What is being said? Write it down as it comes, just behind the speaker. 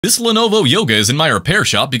This Lenovo Yoga is in my repair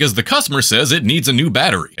shop because the customer says it needs a new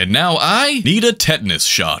battery. And now I need a tetanus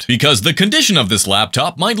shot. Because the condition of this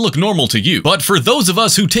laptop might look normal to you, but for those of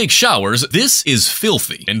us who take showers, this is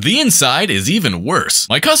filthy. And the inside is even worse.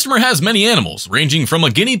 My customer has many animals, ranging from a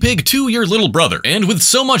guinea pig to your little brother. And with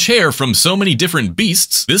so much hair from so many different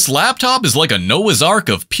beasts, this laptop is like a Noah's Ark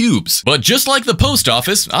of pubes. But just like the post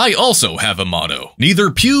office, I also have a motto. Neither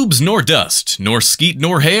pubes nor dust, nor skeet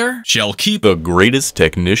nor hair, shall keep the greatest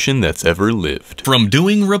technician that's ever lived from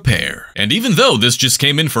doing repair. And even though this just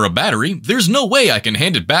came in for a battery, there's no way I can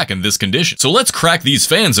hand it back in this condition. So let's crack these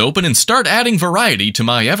fans open and start adding variety to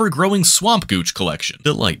my ever-growing swamp gooch collection.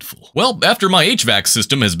 Delightful. Well, after my HVAC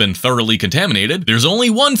system has been thoroughly contaminated, there's only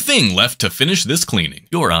one thing left to finish this cleaning.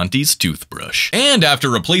 Your auntie's toothbrush. And after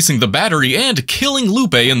replacing the battery and killing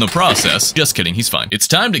Lupe in the process, just kidding, he's fine. It's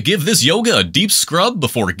time to give this Yoga a deep scrub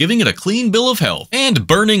before giving it a clean bill of health and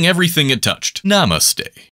burning everything it touched. Namaste.